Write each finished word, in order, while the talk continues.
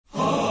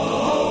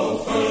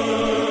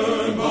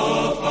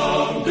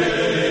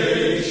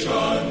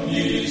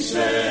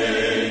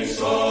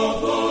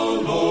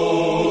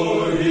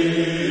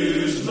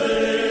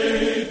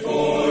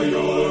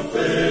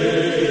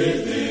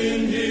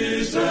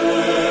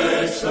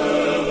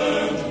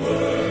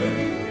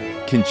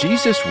Can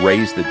Jesus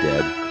raise the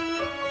dead?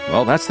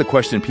 Well, that's the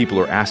question people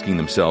are asking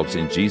themselves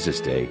in Jesus'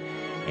 day,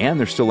 and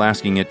they're still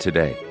asking it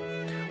today.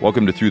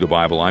 Welcome to Through the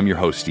Bible. I'm your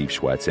host, Steve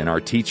Shwetz, and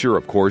our teacher,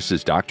 of course,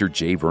 is Dr.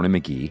 J. Vernon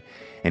McGee,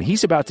 and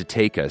he's about to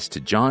take us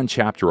to John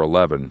chapter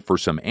 11 for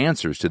some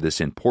answers to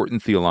this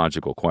important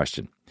theological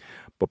question.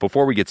 But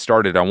before we get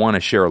started, I want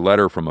to share a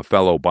letter from a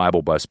fellow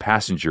Bible bus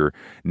passenger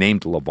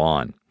named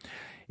Levon.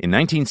 In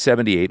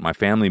 1978, my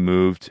family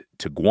moved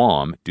to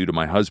Guam due to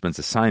my husband's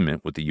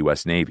assignment with the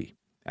U.S. Navy.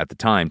 At the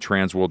time,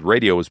 Transworld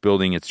Radio was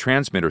building its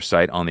transmitter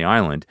site on the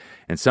island,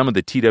 and some of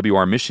the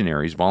TWR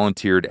missionaries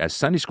volunteered as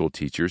Sunday school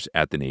teachers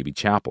at the Navy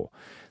Chapel.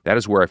 That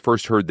is where I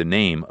first heard the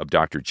name of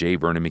Dr. J.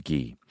 Vernon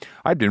McGee.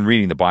 I'd been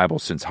reading the Bible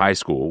since high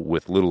school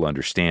with little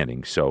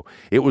understanding, so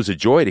it was a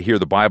joy to hear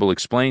the Bible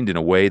explained in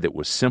a way that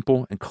was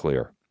simple and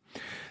clear.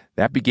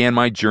 That began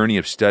my journey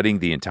of studying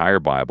the entire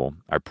Bible.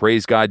 I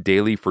praise God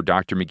daily for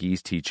Dr.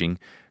 McGee's teaching.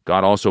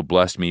 God also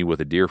blessed me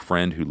with a dear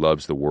friend who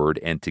loves the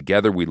Word, and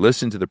together we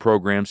listen to the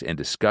programs and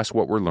discuss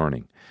what we're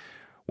learning.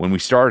 When we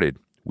started,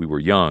 we were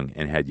young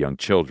and had young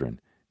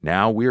children.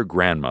 Now we are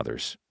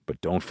grandmothers,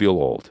 but don't feel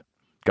old.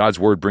 God's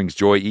Word brings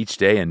joy each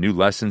day and new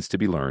lessons to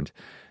be learned.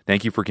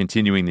 Thank you for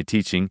continuing the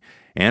teaching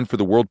and for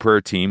the World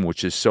Prayer Team,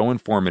 which is so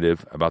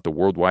informative about the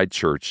worldwide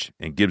church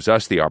and gives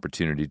us the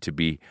opportunity to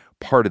be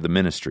part of the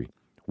ministry.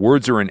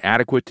 Words are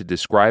inadequate to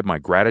describe my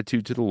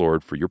gratitude to the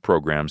Lord for your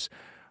programs.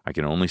 I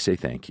can only say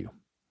thank you.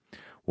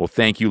 Well,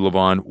 thank you,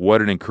 Levon.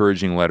 What an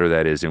encouraging letter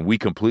that is, and we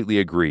completely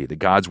agree that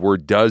God's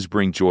Word does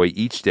bring joy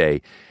each day,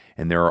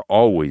 and there are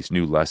always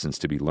new lessons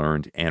to be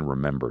learned and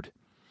remembered.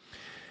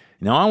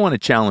 Now, I want to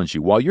challenge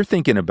you. While you're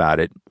thinking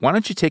about it, why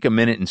don't you take a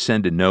minute and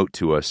send a note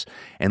to us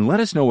and let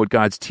us know what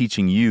God's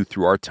teaching you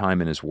through our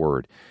time in His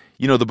Word.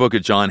 You know, the book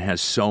of John has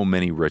so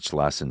many rich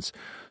lessons,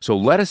 so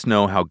let us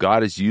know how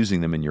God is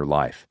using them in your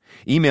life.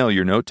 Email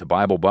your note to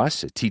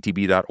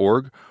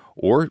BibleBus@ttb.org,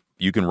 or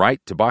you can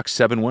write to Box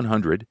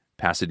 7100,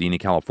 Pasadena,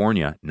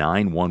 California,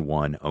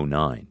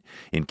 91109.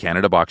 In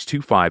Canada, Box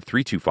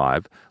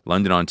 25325,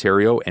 London,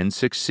 Ontario,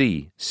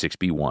 N6C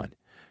 6B1.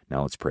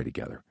 Now let's pray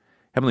together.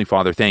 Heavenly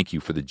Father, thank you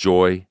for the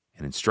joy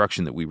and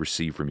instruction that we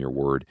receive from your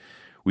word.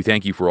 We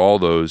thank you for all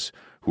those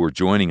who are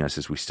joining us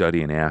as we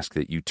study and ask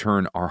that you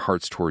turn our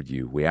hearts toward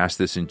you. We ask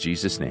this in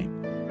Jesus'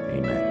 name.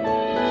 Amen.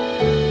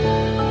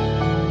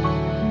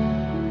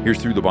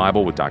 Here's Through the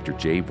Bible with Dr.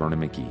 J.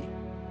 Vernon McGee.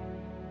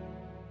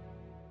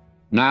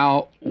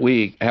 Now,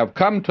 we have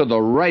come to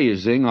the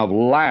raising of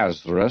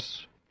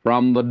Lazarus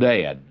from the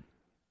dead.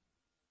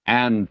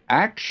 And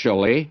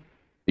actually,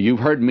 you've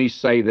heard me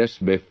say this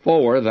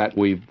before, that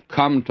we've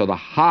come to the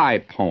high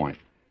point.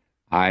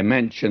 I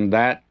mentioned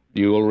that,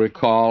 you will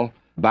recall,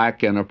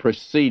 back in a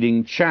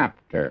preceding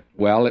chapter.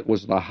 Well, it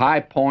was the high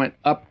point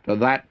up to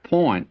that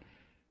point.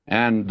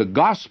 And the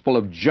Gospel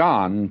of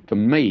John, to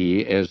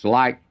me, is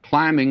like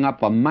climbing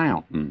up a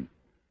mountain.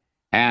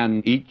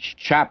 And each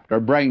chapter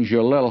brings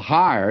you a little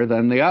higher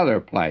than the other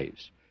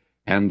place.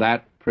 And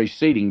that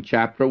preceding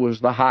chapter was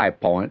the high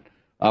point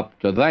up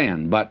to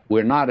then. But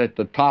we're not at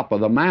the top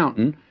of the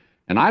mountain,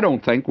 and I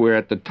don't think we're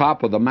at the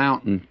top of the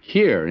mountain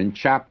here in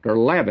chapter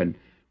 11,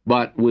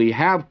 but we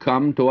have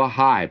come to a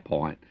high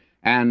point.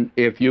 And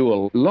if you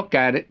will look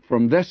at it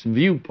from this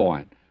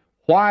viewpoint,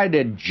 why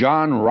did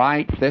John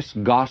write this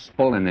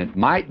gospel? And it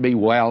might be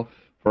well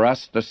for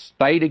us to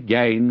state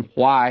again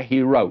why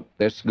he wrote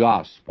this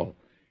gospel.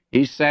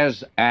 He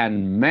says,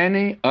 and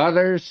many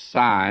other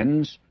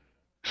signs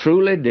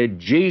truly did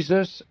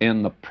Jesus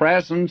in the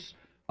presence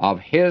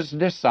of his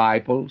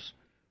disciples,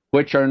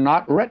 which are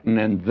not written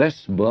in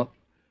this book,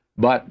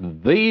 but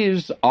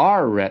these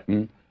are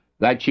written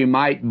that you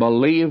might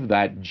believe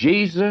that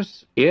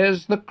Jesus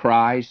is the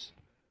Christ,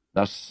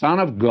 the Son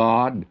of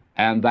God,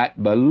 and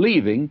that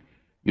believing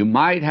you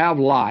might have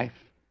life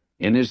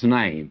in his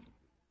name.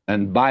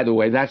 And by the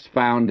way, that's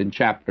found in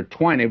chapter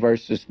 20,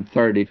 verses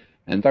 30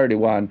 and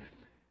 31.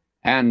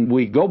 And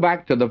we go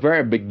back to the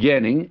very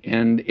beginning,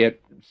 and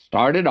it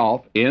started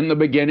off, in the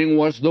beginning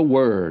was the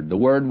Word. The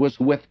Word was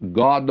with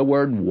God. The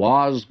Word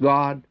was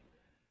God.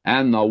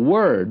 And the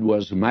Word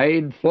was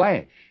made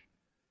flesh.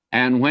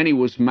 And when he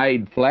was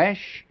made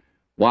flesh,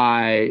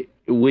 why,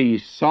 we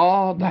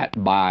saw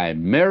that by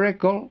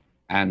miracle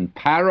and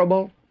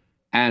parable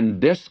and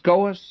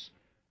discourse,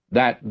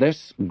 that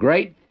this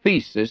great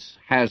thesis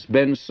has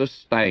been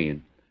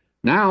sustained.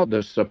 Now,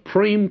 the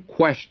supreme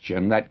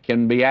question that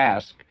can be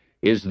asked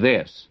is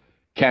this: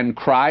 can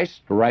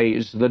Christ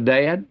raise the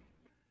dead?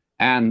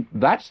 And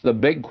that's the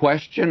big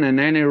question in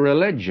any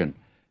religion.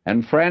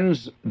 And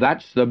friends,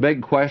 that's the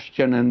big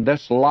question in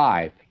this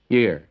life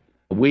here.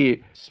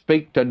 We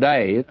speak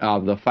today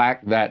of the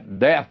fact that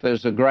death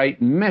is a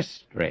great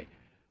mystery.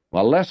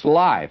 Well, this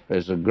life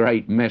is a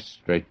great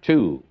mystery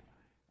too.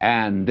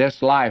 And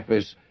this life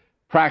is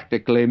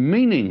practically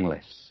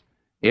meaningless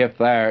if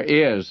there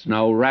is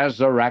no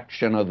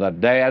resurrection of the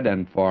dead.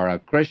 And for a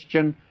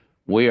Christian,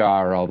 we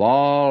are of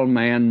all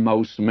men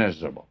most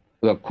miserable.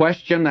 The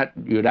question that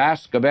you'd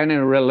ask of any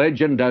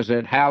religion, does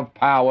it have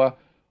power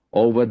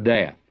over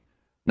death?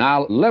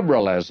 Now,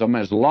 liberalism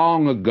has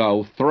long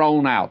ago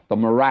thrown out the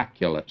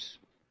miraculous.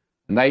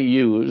 And they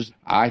use,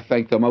 I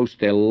think, the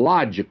most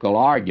illogical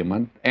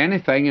argument.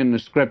 Anything in the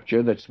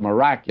Scripture that's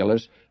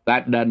miraculous,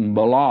 that doesn't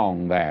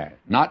belong there.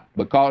 Not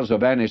because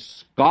of any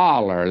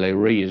scholarly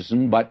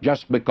reason, but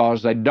just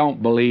because they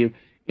don't believe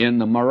in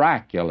the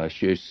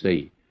miraculous, you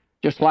see.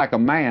 Just like a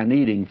man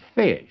eating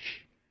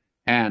fish,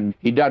 and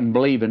he doesn't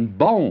believe in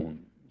bones.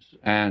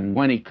 And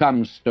when he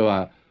comes to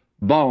a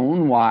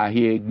bone, why,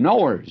 he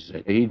ignores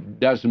it. He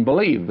doesn't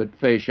believe that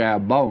fish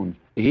have bones.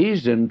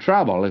 He's in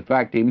trouble. In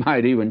fact, he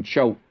might even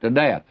choke to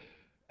death.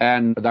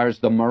 And there's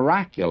the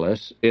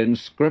miraculous in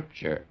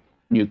Scripture.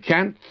 You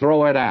can't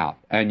throw it out,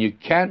 and you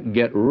can't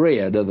get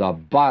rid of the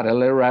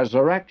bodily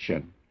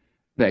resurrection.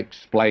 They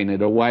explain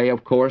it away,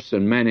 of course,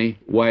 in many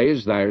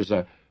ways. There's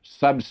a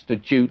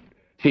substitute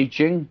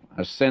teaching,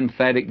 a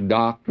synthetic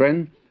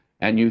doctrine,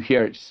 and you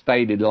hear it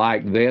stated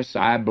like this: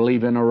 I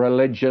believe in a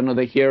religion of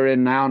the here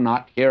and now,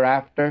 not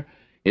hereafter.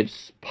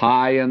 It's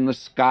pie in the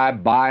sky,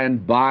 by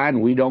and by,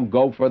 and we don't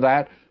go for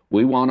that.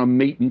 We want a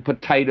meat and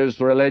potatoes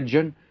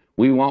religion.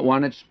 We want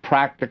one that's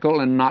practical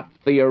and not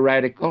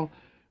theoretical.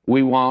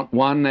 We want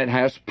one that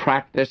has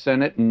practice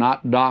in it and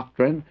not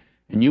doctrine.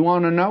 And you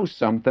want to know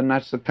something,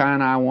 that's the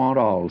kind I want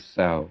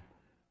also.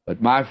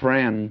 But my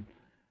friend,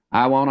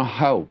 I want to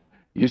hope.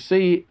 You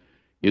see,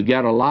 you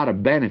get a lot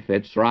of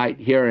benefits right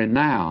here and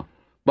now,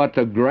 but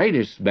the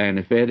greatest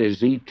benefit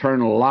is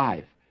eternal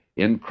life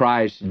in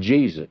Christ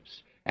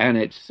Jesus. And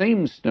it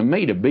seems to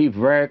me to be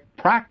very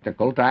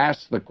practical to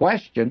ask the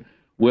question,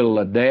 will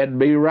the dead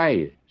be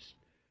raised?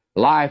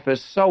 Life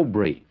is so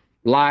brief.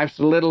 Life's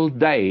little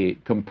day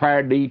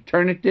compared to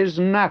eternity is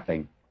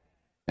nothing.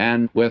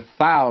 And with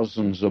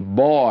thousands of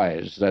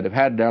boys that have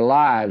had their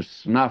lives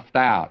snuffed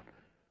out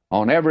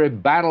on every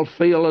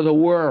battlefield of the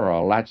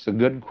world, that's a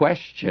good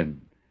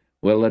question.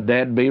 Will the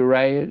dead be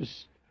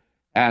raised?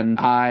 And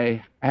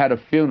I had a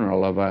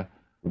funeral of a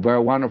very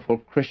wonderful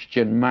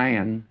Christian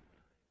man,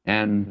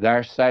 and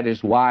there sat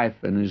his wife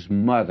and his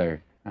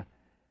mother.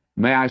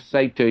 May I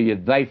say to you,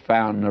 they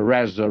found the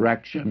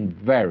resurrection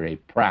very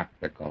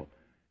practical.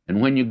 And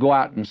when you go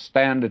out and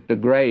stand at the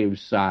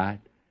graveside,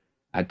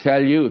 I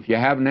tell you, if you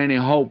haven't any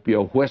hope,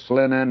 you're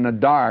whistling in the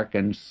dark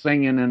and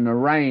singing in the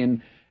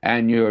rain,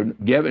 and you're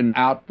giving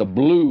out the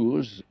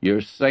blues,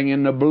 you're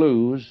singing the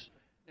blues,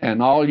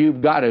 and all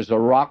you've got is a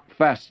rock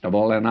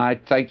festival, and I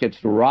think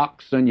it's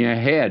rocks in your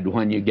head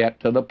when you get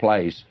to the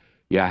place.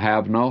 You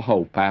have no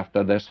hope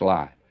after this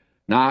life.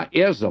 Now,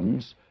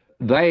 isms,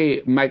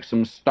 they make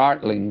some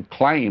startling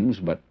claims,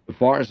 but as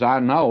far as I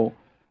know,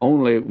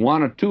 only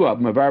one or two of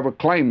them have ever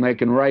claimed they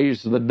can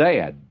raise the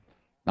dead.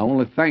 The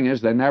only thing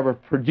is they never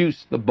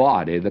produce the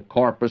body, the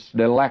corpus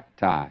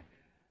delicti.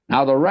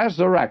 Now, the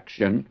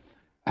resurrection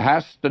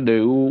has to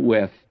do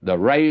with the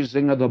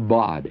raising of the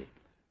body.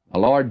 The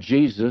Lord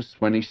Jesus,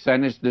 when he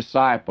sent his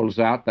disciples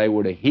out, they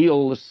were to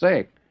heal the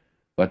sick,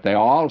 but they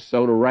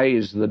also to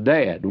raise the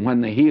dead.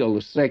 When they healed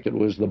the sick, it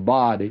was the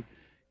body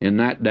in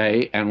that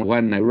day, and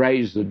when they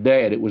raised the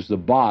dead, it was the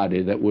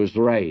body that was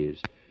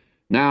raised.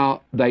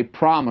 Now, they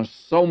promise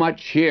so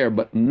much here,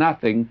 but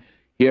nothing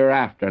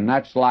hereafter, and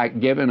that's like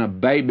giving a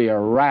baby a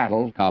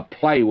rattle to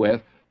play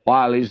with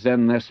while he's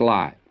in this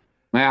life.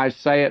 May I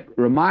say, it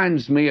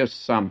reminds me of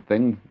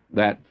something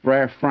that,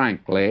 very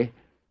frankly,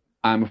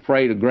 I'm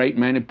afraid a great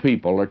many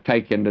people are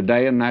taking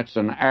today, and that's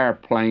an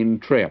airplane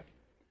trip.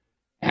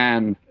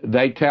 And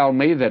they tell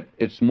me that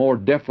it's more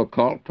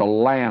difficult to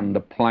land a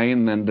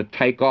plane than to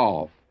take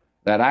off,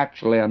 that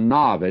actually a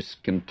novice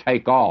can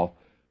take off,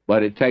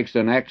 but it takes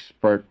an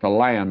expert to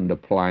land a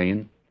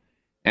plane.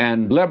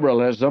 And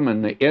liberalism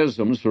and the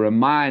isms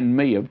remind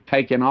me of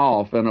taking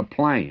off in a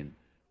plane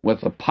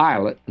with a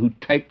pilot who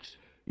takes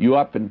you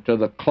up into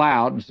the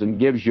clouds and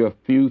gives you a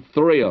few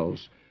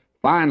thrills.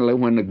 Finally,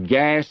 when the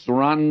gas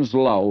runs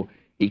low,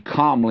 he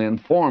calmly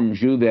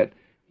informs you that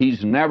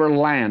he's never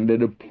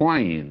landed a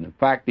plane. In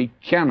fact, he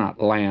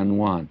cannot land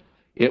one.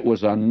 It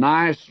was a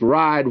nice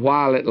ride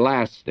while it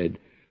lasted,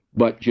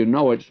 but you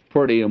know it's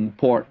pretty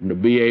important to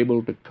be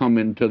able to come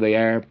into the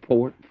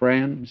airport,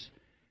 friends.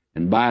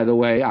 And by the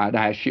way, I'd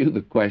ask you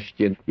the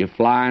question, you're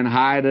flying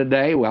high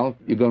today? Well,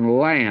 you're going to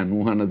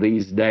land one of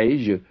these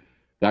days. You've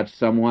got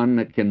someone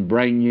that can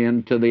bring you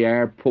into the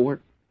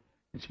airport.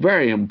 It's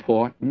very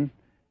important.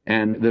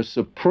 And the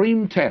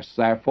supreme test,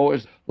 therefore,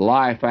 is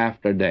life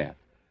after death.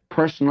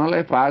 Personally,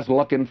 if I was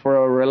looking for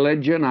a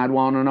religion, I'd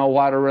want to know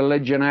what a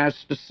religion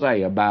has to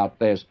say about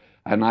this,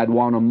 and I'd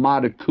want a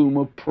modicum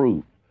of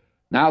proof.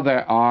 Now,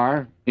 there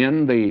are,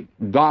 in the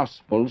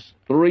Gospels,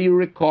 3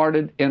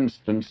 recorded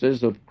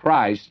instances of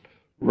Christ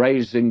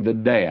raising the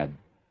dead.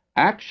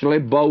 Actually,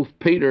 both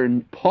Peter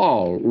and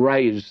Paul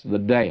raised the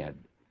dead.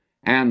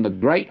 And the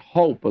great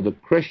hope of the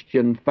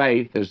Christian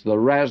faith is the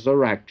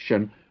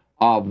resurrection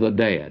of the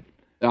dead.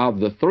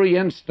 Of the 3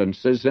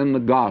 instances in the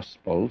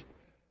Gospels,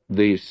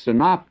 the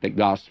Synoptic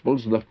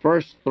Gospels, the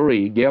first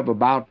 3 give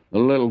about the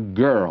little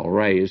girl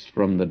raised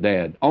from the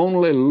dead.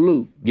 Only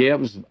Luke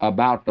gives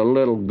about the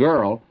little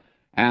girl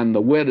and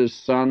the widow's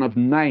son of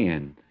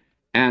Nain.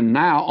 And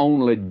now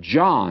only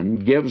John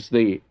gives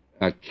the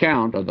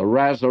account of the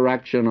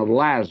resurrection of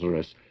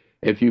Lazarus.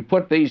 If you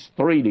put these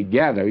three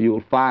together,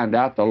 you'll find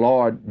out the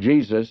Lord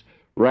Jesus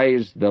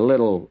raised the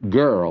little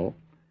girl,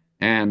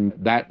 and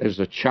that is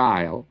a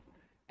child.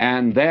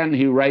 And then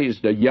he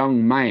raised a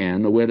young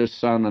man, the widow's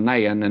son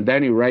Aenon, and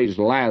then he raised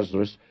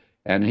Lazarus,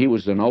 and he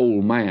was an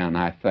old man,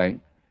 I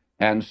think.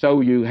 And so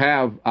you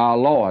have our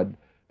Lord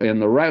in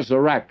the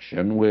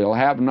resurrection. We'll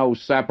have no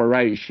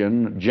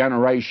separation,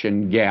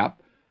 generation gap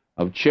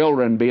of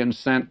children being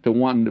sent to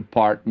one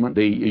department,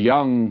 the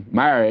young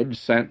married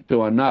sent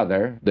to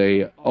another,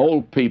 the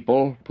old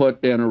people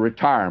put in a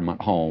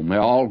retirement home. They're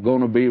all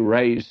going to be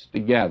raised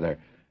together.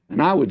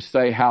 And I would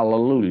say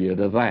hallelujah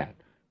to that.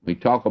 We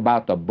talk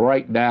about the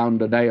breakdown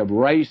today of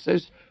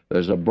races.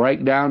 There's a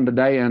breakdown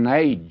today in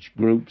age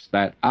groups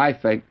that I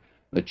think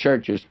the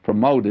church has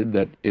promoted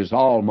that is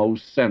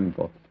almost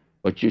sinful.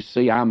 But you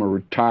see, I'm a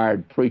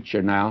retired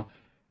preacher now,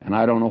 and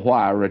I don't know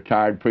why a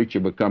retired preacher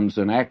becomes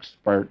an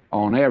expert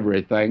on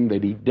everything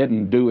that he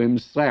didn't do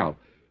himself.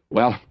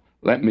 Well,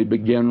 let me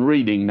begin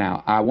reading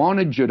now. I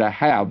wanted you to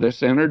have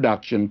this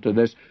introduction to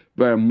this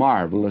very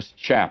marvelous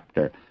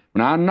chapter.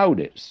 Now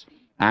notice,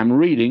 I'm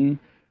reading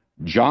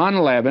John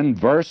 11,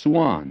 verse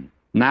 1.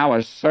 Now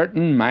a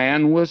certain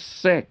man was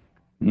sick,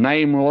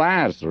 named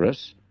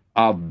Lazarus,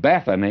 of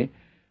Bethany,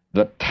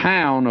 the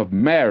town of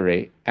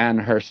Mary, and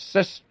her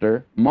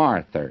sister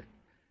Martha.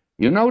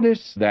 You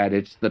notice that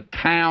it's the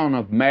town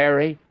of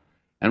Mary,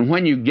 and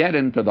when you get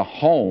into the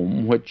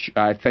home, which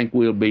I think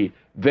we'll be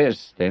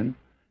visiting,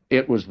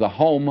 it was the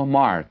home of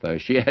Martha.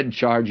 She had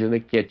charge of the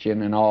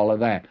kitchen and all of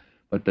that,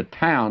 but the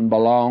town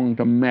belonged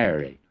to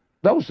Mary.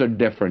 Those are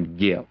different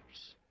gifts.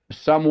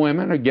 Some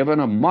women are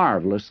given a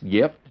marvelous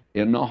gift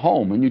in the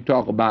home, and you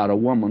talk about a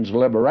woman's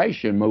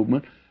liberation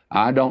movement.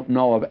 I don't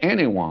know of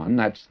anyone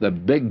that's the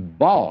big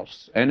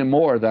boss any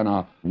more than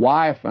a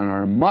wife and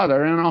her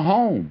mother in a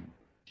home.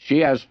 She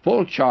has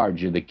full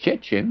charge of the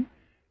kitchen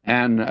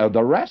and of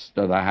the rest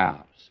of the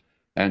house.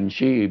 And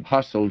she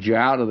hustles you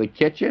out of the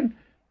kitchen,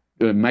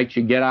 makes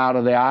you get out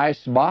of the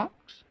ice box,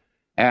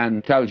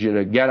 and tells you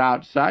to get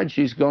outside.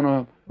 She's going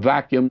to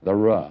vacuum the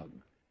rug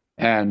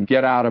and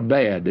get out of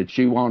bed, that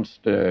she wants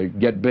to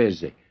get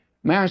busy.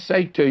 May I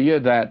say to you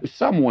that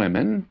some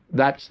women,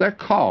 that's their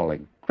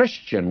calling,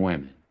 Christian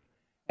women.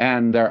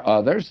 And there are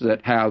others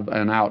that have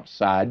an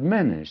outside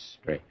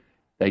ministry.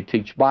 They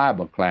teach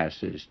Bible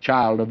classes,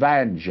 child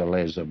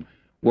evangelism,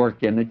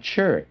 work in a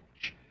church.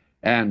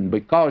 And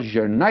because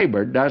your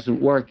neighbor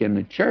doesn't work in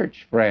the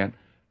church, friend,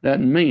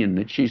 doesn't mean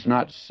that she's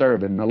not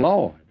serving the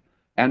Lord.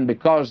 And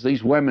because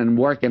these women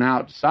working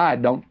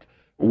outside don't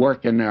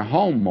work in their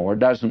home more,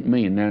 doesn't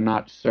mean they're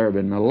not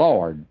serving the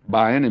Lord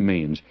by any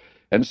means.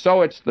 And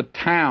so it's the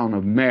town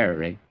of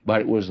Mary,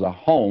 but it was the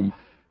home,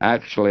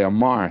 actually, of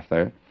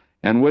Martha.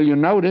 And will you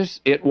notice,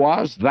 it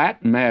was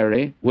that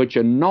Mary which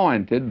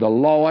anointed the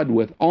Lord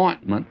with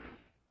ointment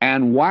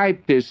and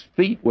wiped his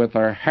feet with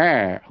her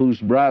hair, whose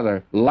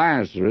brother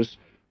Lazarus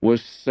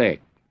was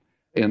sick.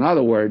 In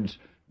other words,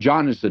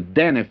 John is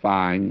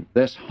identifying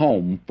this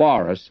home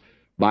for us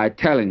by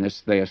telling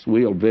us this.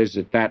 We'll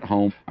visit that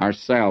home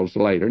ourselves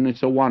later, and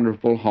it's a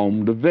wonderful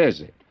home to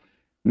visit.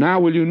 Now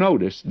will you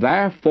notice,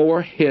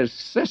 therefore his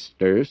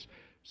sisters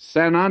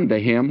sent unto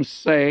him,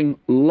 saying,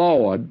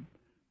 Lord,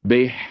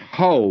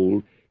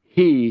 behold,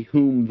 he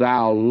whom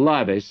thou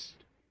lovest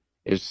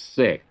is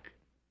sick.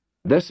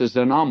 This is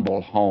an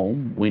humble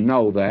home. We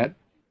know that.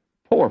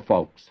 Poor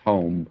folks'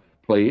 home,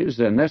 please.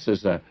 And this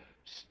is a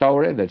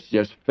story that's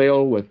just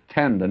filled with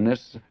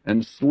tenderness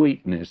and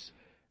sweetness.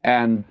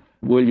 And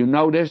will you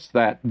notice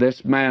that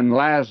this man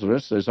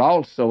Lazarus is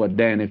also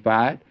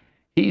identified?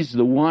 He's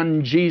the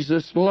one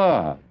Jesus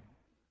loved.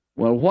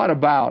 Well, what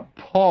about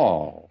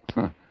Paul?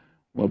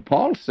 Well,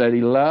 Paul said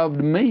he loved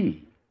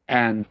me.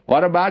 And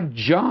what about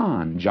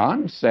John?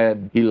 John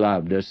said he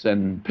loved us,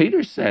 and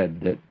Peter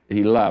said that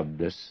he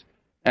loved us.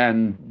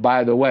 And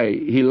by the way,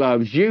 he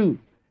loves you,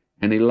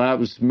 and he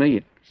loves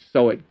me.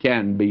 So it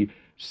can be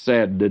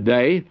said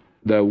today,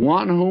 the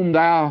one whom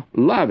thou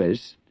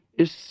lovest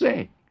is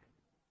sick.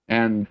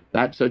 And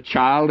that's a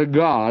child of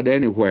God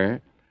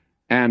anywhere.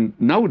 And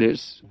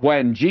notice,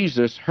 when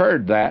Jesus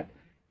heard that,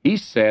 he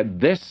said,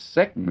 this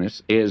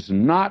sickness is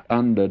not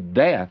unto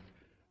death,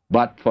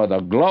 but for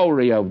the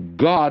glory of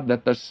God,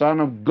 that the Son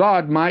of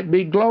God might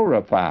be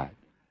glorified.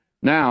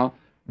 Now,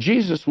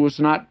 Jesus was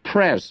not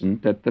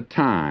present at the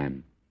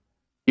time.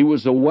 He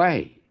was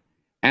away.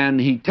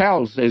 And he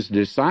tells his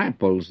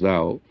disciples,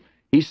 though,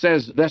 he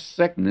says, this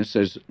sickness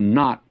is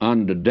not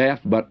unto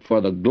death, but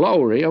for the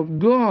glory of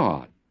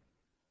God.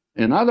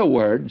 In other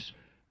words,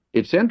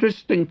 it's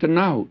interesting to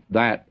note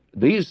that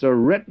these are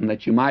written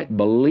that you might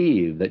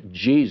believe that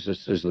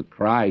Jesus is the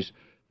Christ,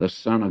 the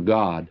Son of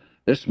God.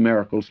 This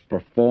miracle's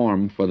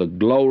performed for the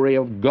glory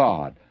of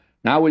God.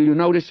 Now, will you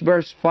notice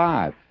verse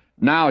 5?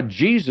 Now,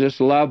 Jesus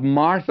loved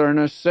Martha and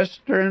her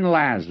sister and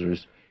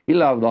Lazarus. He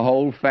loved the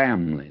whole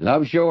family.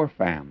 Loves your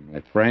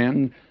family,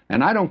 friend.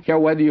 And I don't care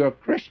whether you're a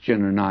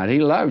Christian or not. He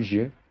loves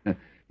you.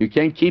 You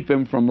can't keep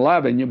him from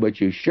loving you,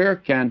 but you sure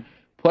can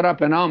put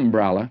up an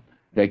umbrella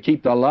to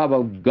keep the love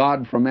of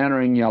God from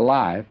entering your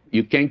life.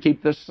 You can't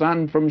keep the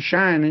sun from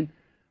shining,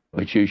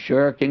 but you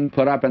sure can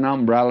put up an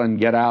umbrella and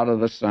get out of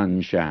the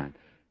sunshine.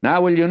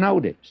 Now, will you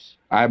notice?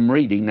 I'm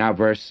reading now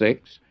verse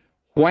 6.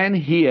 When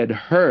he had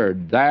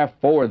heard,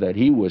 therefore, that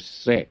he was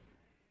sick,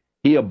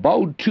 he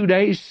abode 2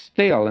 days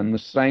still in the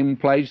same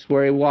place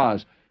where he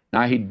was.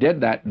 Now, he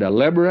did that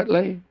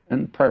deliberately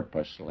and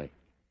purposely.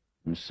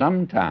 And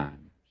sometimes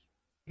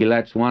he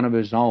lets one of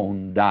his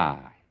own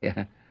die.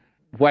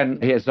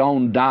 When his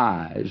own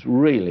dies,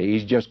 really,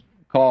 he's just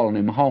calling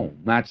him home.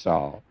 That's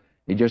all.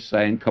 He's just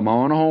saying, come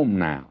on home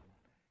now.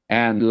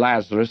 And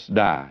Lazarus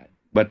died.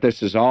 But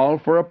this is all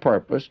for a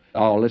purpose.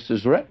 All this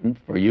is written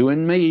for you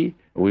and me,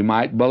 we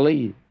might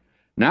believe.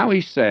 Now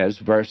he says,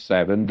 verse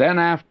 7, Then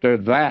after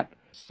that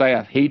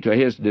saith he to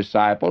his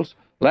disciples,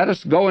 Let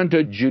us go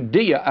into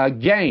Judea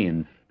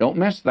again. Don't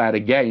miss that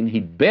again.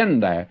 He'd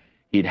been there.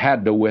 He'd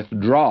had to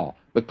withdraw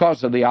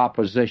because of the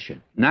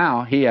opposition.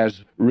 Now he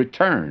has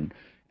returned.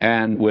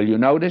 And will you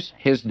notice?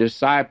 His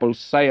disciples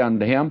say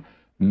unto him,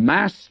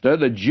 Master,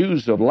 the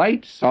Jews of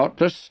late sought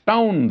to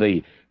stone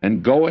thee,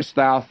 and goest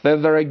thou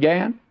thither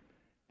again?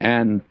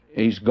 And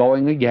he's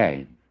going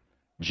again.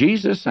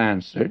 Jesus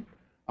answered,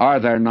 Are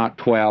there not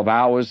 12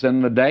 hours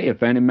in the day?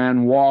 If any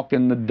man walk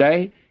in the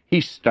day, he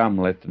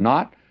stumbleth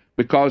not,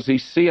 because he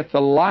seeth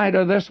the light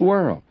of this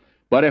world.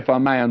 But if a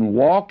man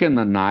walk in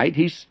the night,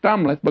 he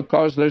stumbleth,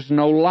 because there's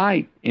no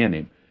light in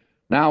him.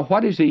 Now,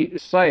 what is he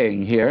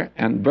saying here?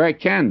 And very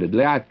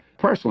candidly, I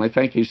personally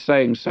think he's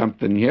saying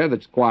something here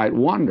that's quite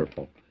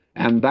wonderful.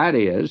 And that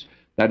is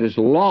that as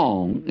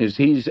long as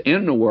he's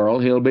in the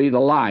world, he'll be the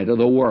light of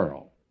the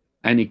world.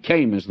 And he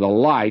came as the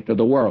light of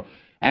the world.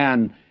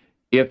 And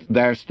if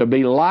there's to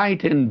be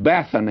light in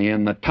Bethany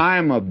in the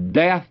time of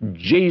death,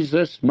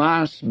 Jesus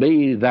must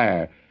be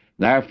there.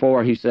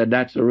 Therefore, he said,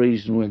 that's the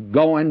reason we're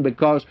going,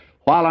 because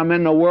while I'm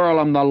in the world,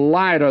 I'm the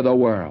light of the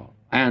world.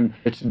 And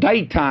it's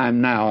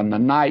daytime now, and the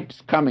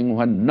night's coming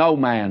when no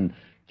man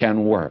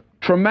can work.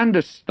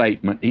 Tremendous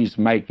statement he's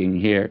making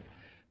here.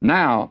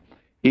 Now,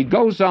 he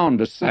goes on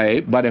to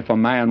say, But if a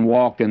man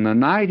walk in the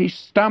night, he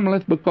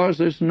stumbleth, because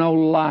there's no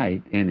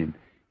light in him.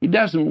 He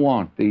doesn't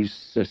want these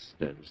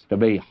sisters to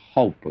be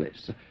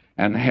hopeless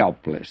and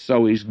helpless,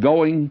 so he's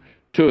going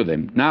to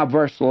them. Now,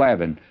 verse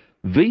 11,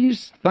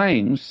 These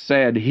things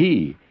said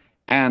he,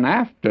 and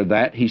after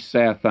that he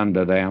saith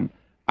unto them,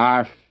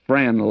 Our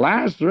friend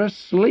Lazarus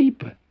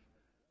sleepeth,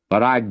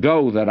 but I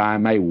go that I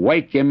may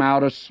wake him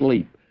out of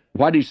sleep.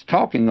 What he's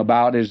talking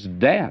about is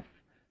death.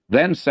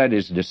 Then said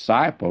his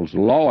disciples,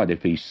 Lord,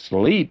 if he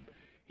sleep,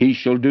 he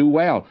shall do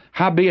well.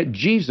 Howbeit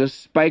Jesus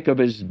spake of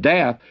his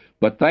death,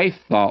 but they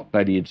thought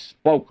that he had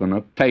spoken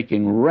of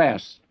taking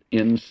rest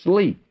in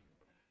sleep.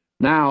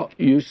 Now,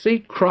 you see,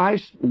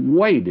 Christ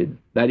waited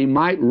that he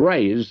might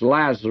raise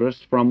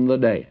Lazarus from the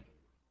dead.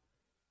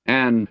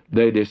 And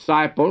the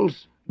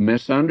disciples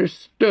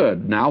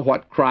misunderstood now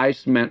what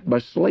Christ meant by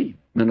sleep.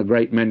 And a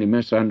great many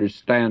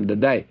misunderstand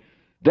today.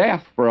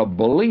 Death for a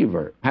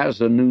believer has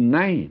a new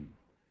name.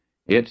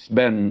 It's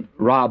been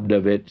robbed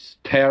of its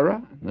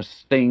terror, and the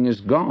sting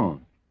is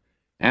gone.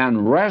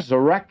 And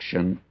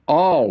resurrection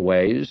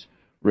always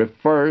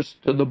refers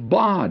to the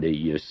body,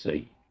 you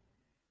see.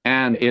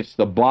 And it's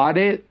the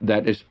body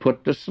that is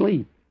put to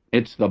sleep.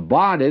 It's the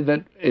body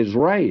that is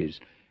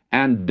raised.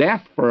 And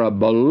death for a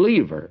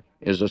believer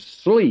is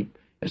asleep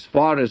as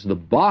far as the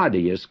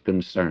body is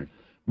concerned.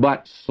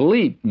 But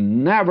sleep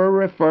never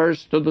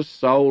refers to the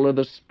soul or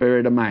the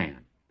spirit of man.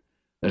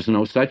 There's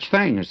no such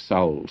thing as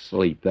soul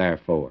sleep,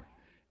 therefore.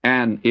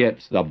 And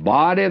it's the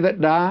body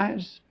that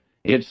dies.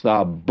 It's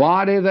the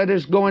body that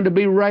is going to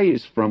be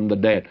raised from the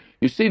dead.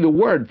 You see, the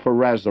word for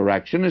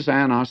resurrection is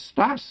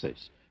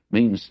anastasis,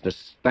 means to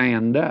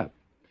stand up.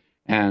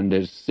 And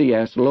as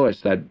C.S.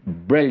 Lewis,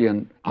 that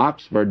brilliant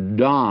Oxford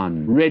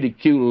Don,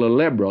 ridiculed the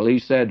liberal, he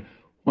said,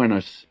 when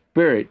a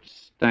spirit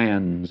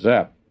stands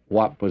up,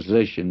 what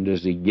position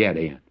does he get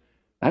in?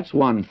 That's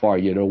one for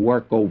you to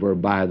work over,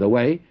 by the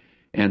way.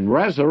 And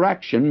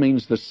resurrection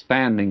means the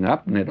standing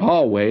up, and it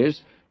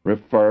always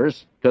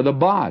refers to the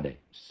body.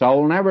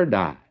 Soul never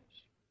dies.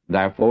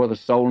 Therefore, the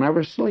soul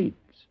never sleeps.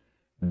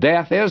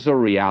 Death is a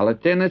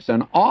reality, and it's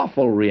an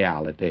awful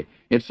reality.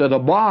 It's of the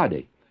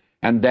body.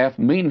 And death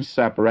means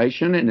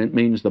separation, and it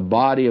means the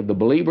body of the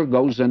believer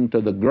goes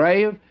into the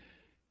grave,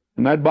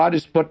 and that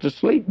body's put to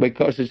sleep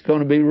because it's going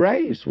to be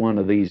raised one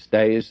of these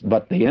days.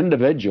 But the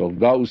individual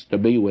goes to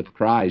be with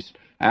Christ,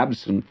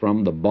 absent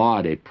from the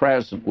body,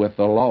 present with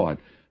the Lord.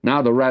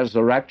 Now, the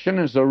resurrection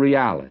is a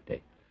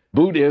reality.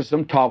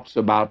 Buddhism talks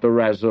about the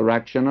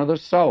resurrection of the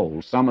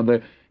soul. Some of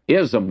the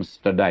isms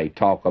today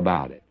talk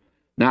about it.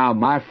 Now,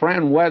 my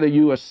friend, whether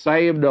you are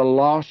saved or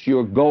lost,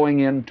 you're going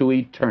into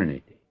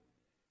eternity.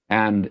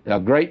 And a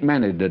great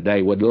many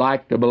today would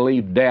like to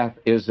believe death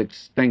is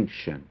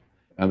extinction.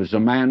 As a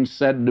man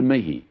said to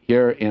me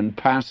here in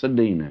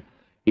Pasadena,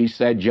 he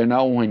said, you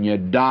know, when you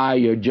die,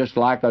 you're just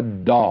like a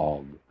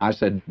dog. I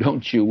said,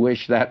 don't you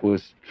wish that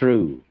was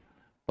true?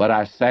 But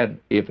I said,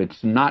 if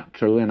it's not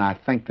true, and I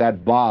think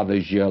that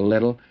bothers you a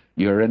little,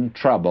 You're in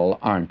trouble,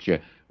 aren't you?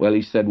 Well,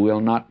 he said, we'll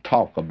not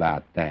talk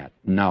about that.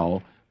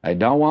 No, I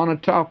don't want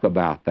to talk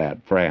about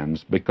that,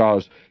 friends,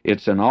 because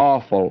it's an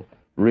awful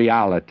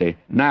reality.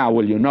 Now,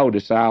 will you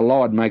notice our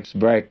Lord makes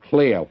very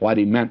clear what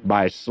he meant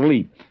by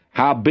sleep.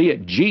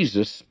 Howbeit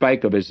Jesus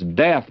spake of his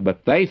death,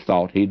 but they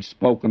thought he'd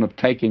spoken of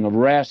taking of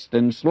rest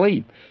and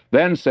sleep.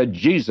 Then said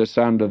Jesus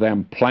unto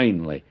them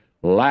plainly,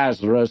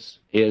 Lazarus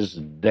is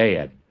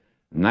dead.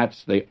 And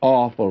that's the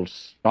awful,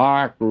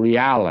 stark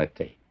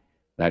reality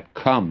that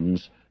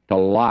comes to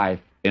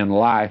life in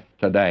life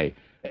today.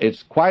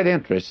 It's quite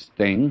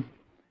interesting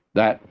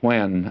that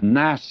when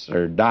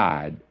Nasser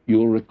died,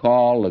 you'll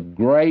recall the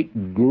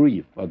great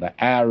grief of the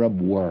Arab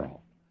world.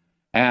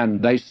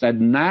 And they said,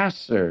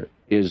 Nasser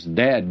is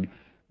dead.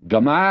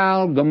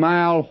 Gamal,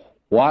 Gamal,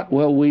 what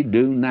will we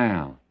do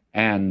now?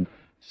 And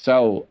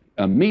so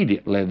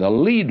immediately the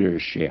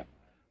leadership,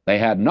 they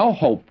had no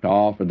hope to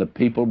offer the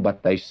people,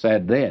 but they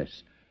said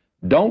this,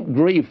 don't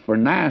grieve for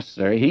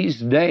Nasser, he's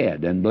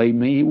dead, and believe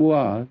me, he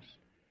was.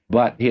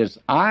 But his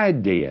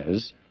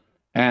ideas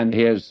and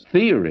his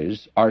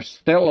theories are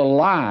still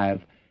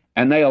alive,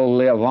 and they'll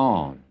live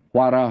on.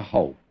 What a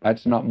hope.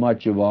 That's not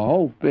much of a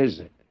hope, is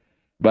it?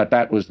 But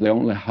that was the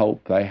only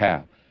hope they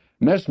have.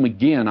 Miss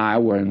McGee and I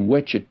were in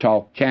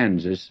Wichita,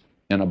 Kansas,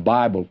 in a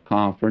Bible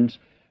conference,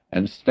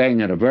 and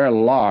staying at a very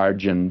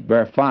large and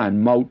very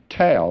fine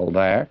motel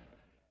there.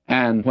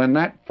 And when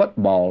that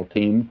football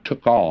team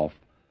took off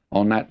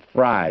on that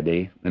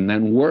Friday, and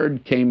then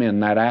word came in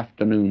that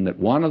afternoon that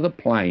one of the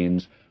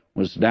planes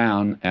was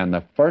down, and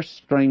the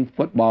first-string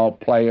football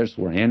players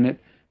were in it,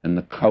 and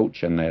the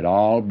coach, and they'd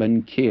all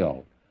been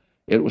killed.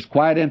 It was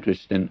quite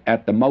interesting.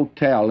 At the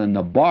motel, in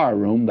the bar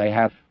room, they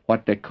had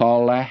what they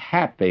call a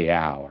happy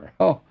hour.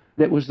 Oh,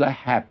 it was the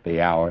happy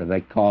hour,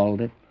 they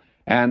called it.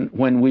 And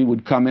when we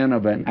would come in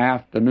of an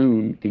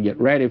afternoon to get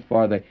ready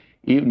for the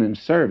evening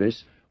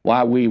service,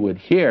 why, we would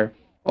hear,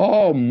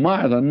 oh,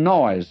 my, the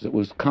noise that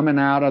was coming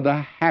out of the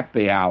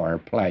happy hour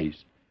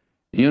place.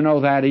 You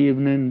know, that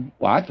evening,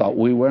 well, I thought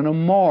we were in a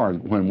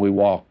morgue when we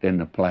walked in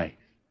the place.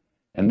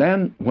 And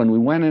then when we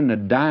went in the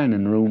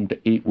dining room to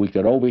eat, we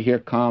could overhear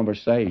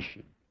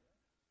conversation.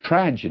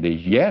 Tragedy,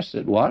 yes,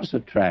 it was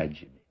a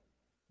tragedy.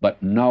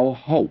 But no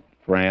hope,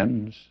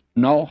 friends,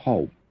 no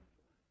hope.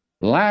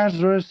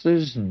 Lazarus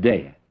is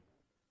dead.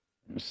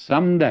 And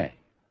someday,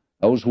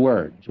 those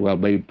words will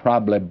be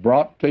probably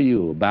brought to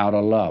you about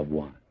a loved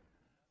one.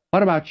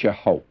 What about your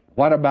hope?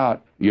 What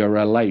about your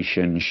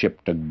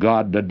relationship to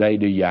God today?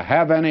 Do you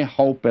have any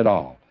hope at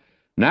all?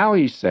 Now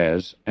he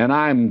says, and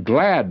I'm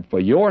glad for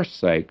your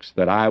sakes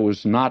that I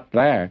was not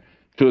there,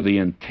 to the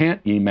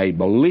intent ye may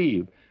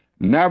believe.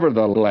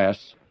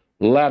 Nevertheless,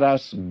 let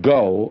us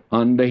go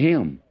unto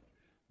him.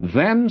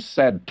 Then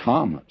said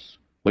Thomas,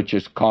 which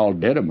is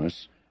called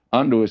Didymus,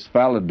 unto his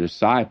fellow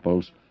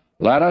disciples,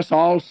 let us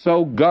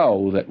also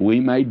go, that we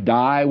may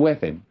die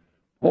with him.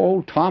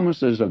 Old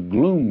Thomas is a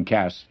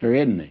gloom-caster,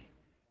 isn't he?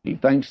 He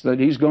thinks that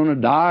he's going to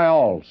die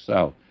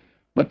also.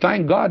 But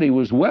thank God he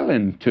was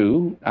willing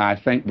to, I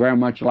think very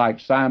much like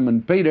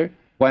Simon Peter,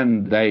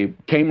 when they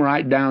came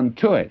right down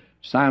to it.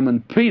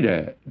 Simon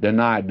Peter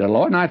denied the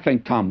Lord, and I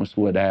think Thomas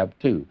would have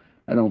too.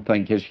 I don't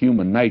think his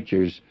human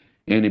nature's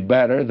any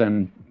better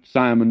than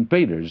Simon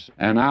Peter's,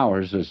 and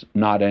ours is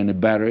not any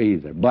better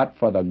either. But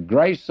for the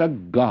grace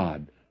of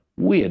God,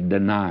 we'd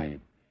deny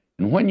him.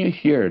 And when you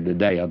hear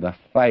today of the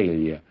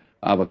failure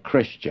of a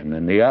Christian,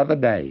 and the other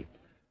day,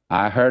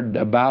 I heard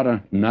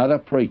about another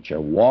preacher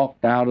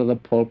walked out of the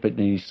pulpit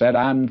and he said,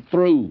 I'm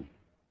through.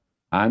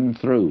 I'm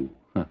through.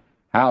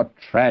 How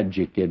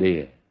tragic it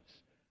is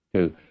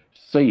to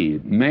see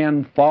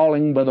men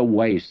falling by the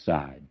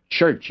wayside,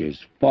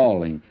 churches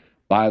falling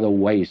by the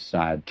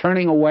wayside,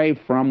 turning away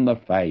from the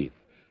faith.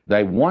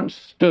 They once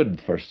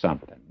stood for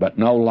something, but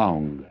no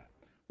longer.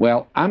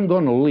 Well, I'm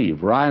going to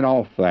leave right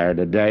off there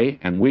today,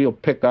 and we'll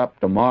pick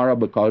up tomorrow,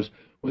 because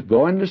we're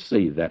going to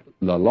see that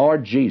the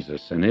Lord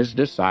Jesus and his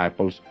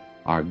disciples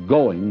are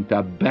going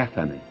to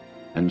Bethany,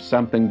 and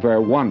something very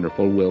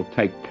wonderful will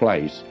take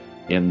place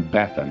in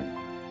Bethany.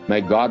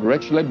 May God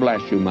richly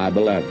bless you, my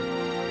beloved.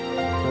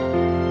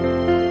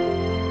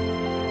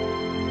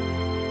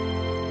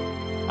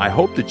 I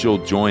hope that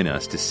you'll join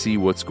us to see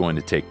what's going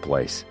to take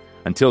place.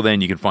 Until then,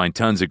 you can find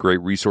tons of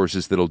great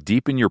resources that'll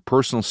deepen your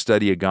personal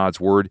study of God's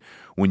Word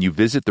when you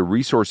visit the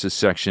resources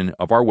section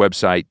of our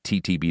website,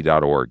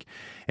 ttb.org.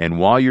 And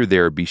while you're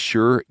there, be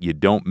sure you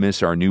don't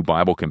miss our new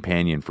Bible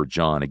Companion for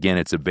John. Again,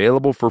 it's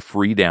available for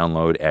free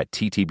download at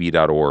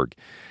ttb.org.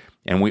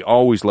 And we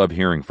always love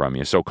hearing from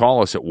you, so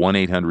call us at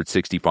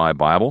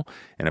 1-800-65-BIBLE.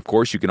 And of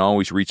course, you can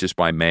always reach us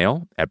by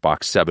mail at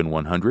Box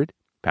 7100,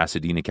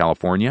 Pasadena,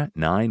 California,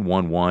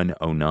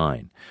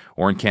 91109.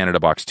 Or in Canada,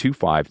 Box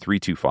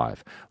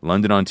 25325,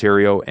 London,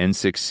 Ontario,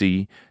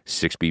 N6C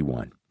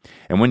 6B1.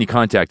 And when you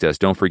contact us,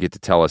 don't forget to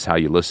tell us how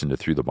you listen to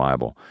Through the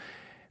Bible.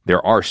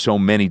 There are so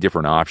many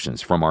different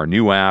options, from our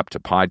new app to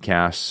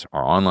podcasts,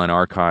 our online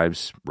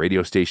archives,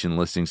 radio station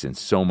listings, and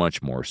so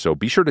much more. So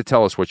be sure to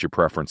tell us what your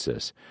preference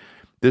is.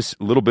 This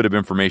little bit of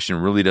information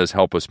really does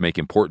help us make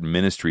important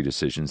ministry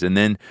decisions and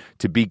then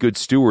to be good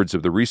stewards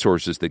of the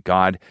resources that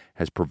God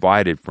has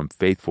provided from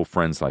faithful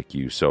friends like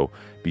you. So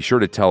be sure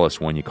to tell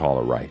us when you call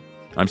or write.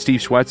 I'm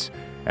Steve Shwetz.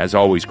 As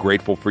always,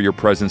 grateful for your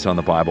presence on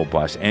the Bible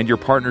Bus and your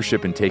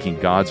partnership in taking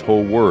God's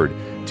whole word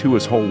to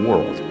his whole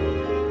world.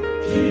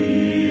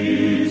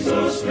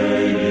 Jesus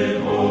made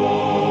it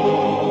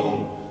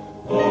home.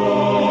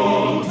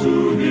 All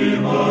to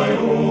him I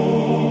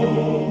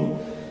owe.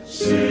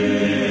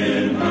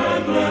 Sin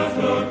had left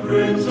a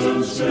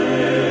crimson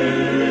stain.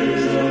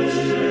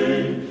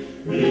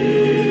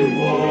 He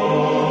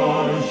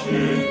washed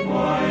it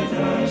white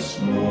as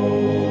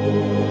snow.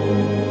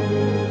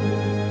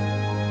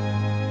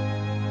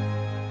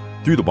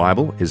 Through the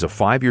Bible is a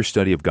 5-year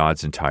study of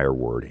God's entire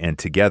Word, and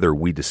together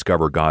we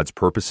discover God's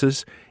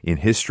purposes in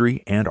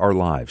history and our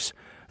lives,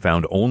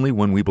 found only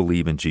when we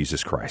believe in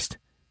Jesus Christ.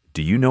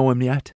 Do you know him yet?